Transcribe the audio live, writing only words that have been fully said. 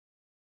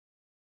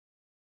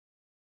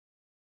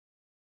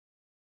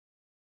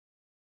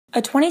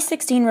A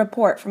 2016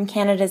 report from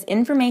Canada's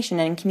Information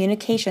and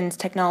Communications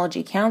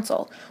Technology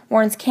Council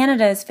warns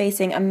Canada is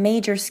facing a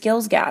major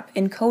skills gap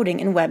in coding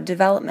and web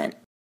development.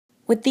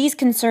 With these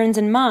concerns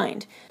in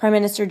mind, Prime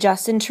Minister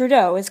Justin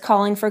Trudeau is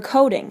calling for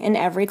coding in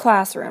every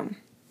classroom.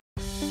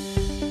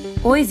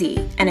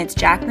 OISE and its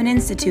Jackman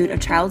Institute of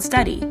Child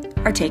Study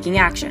are taking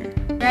action.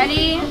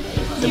 Ready?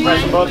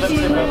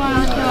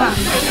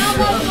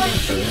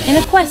 In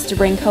a quest to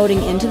bring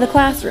coding into the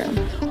classroom,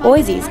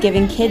 OISE is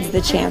giving kids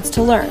the chance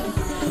to learn,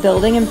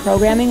 building and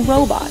programming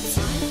robots,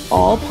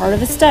 all part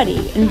of a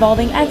study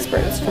involving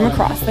experts from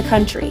across the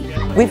country.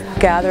 We've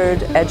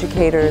gathered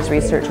educators,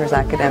 researchers,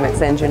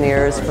 academics,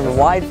 engineers from a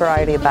wide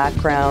variety of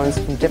backgrounds,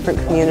 from different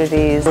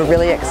communities. We're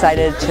really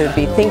excited to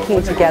be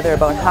thinking together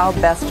about how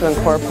best to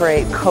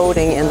incorporate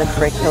coding in the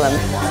curriculum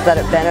so that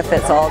it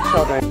benefits all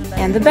children.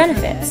 And the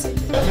benefits,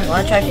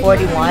 Want to try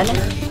 41?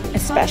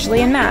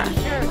 especially in math,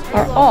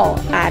 are all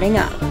adding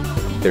up.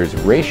 There's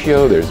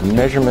ratio, there's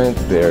measurement,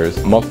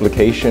 there's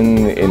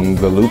multiplication in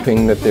the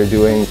looping that they're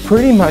doing.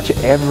 Pretty much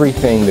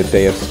everything that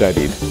they have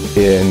studied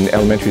in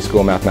elementary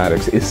school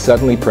mathematics is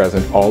suddenly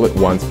present all at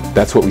once.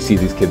 That's what we see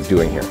these kids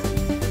doing here.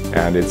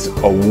 And it's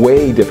a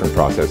way different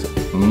process,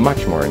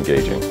 much more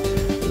engaging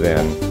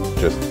than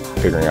just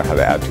figuring out how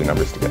to add two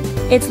numbers together.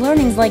 It's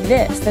learnings like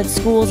this that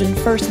schools in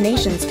First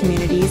Nations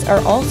communities are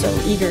also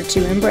eager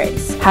to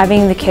embrace.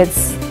 Having the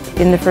kids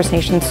in the First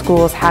Nations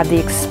schools have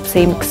the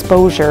same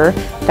exposure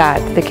that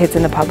the kids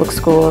in the public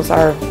schools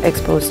are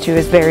exposed to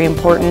is very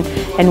important,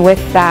 and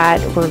with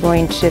that we're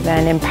going to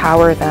then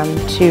empower them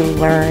to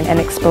learn and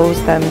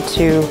expose them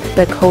to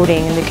the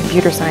coding and the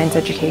computer science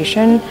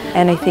education,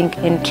 and I think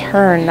in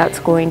turn that's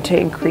going to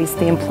increase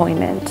the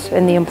employment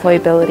and the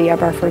employability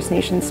of our First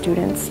Nations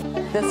students.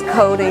 This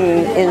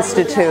Coding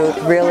Institute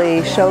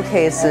really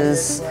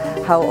showcases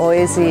how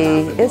OISE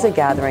is a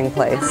gathering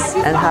place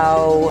and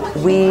how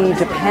we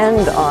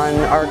depend on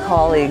our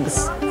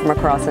colleagues from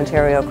across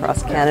Ontario,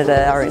 across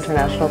Canada, our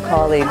international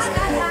colleagues,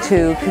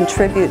 to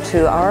contribute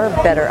to our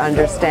better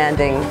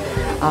understanding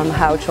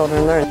how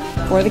children learn.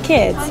 For the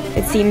kids,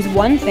 it seems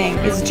one thing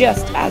is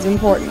just as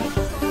important.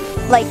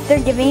 Like,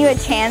 they're giving you a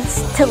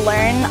chance to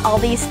learn all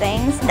these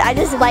things. I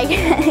just like,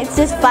 it's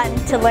just fun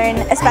to learn,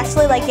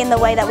 especially like in the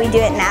way that we do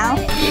it now.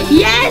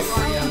 Yes!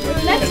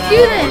 Let's do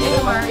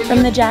this!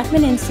 From the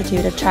Jackman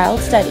Institute of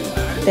Child Study,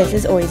 this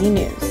is OISE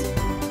News.